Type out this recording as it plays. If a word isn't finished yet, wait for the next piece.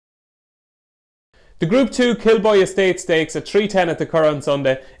The Group 2 Kilboy Estate Stakes at 3:10 at the Curragh on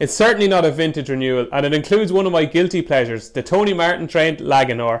Sunday is certainly not a vintage renewal, and it includes one of my guilty pleasures, the Tony Martin trained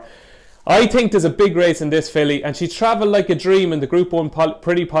Laganor. I think there's a big race in this filly, and she travelled like a dream in the Group 1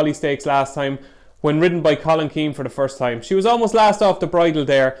 Pretty Polly Stakes last time when ridden by Colin Keane for the first time. She was almost last off the bridle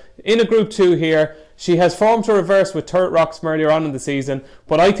there. In a Group 2 here, she has form to reverse with Turret Rocks from earlier on in the season,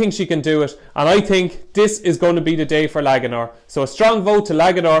 but I think she can do it, and I think this is going to be the day for Laganor. So a strong vote to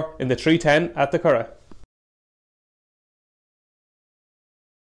Laganor in the 3:10 at the Curragh.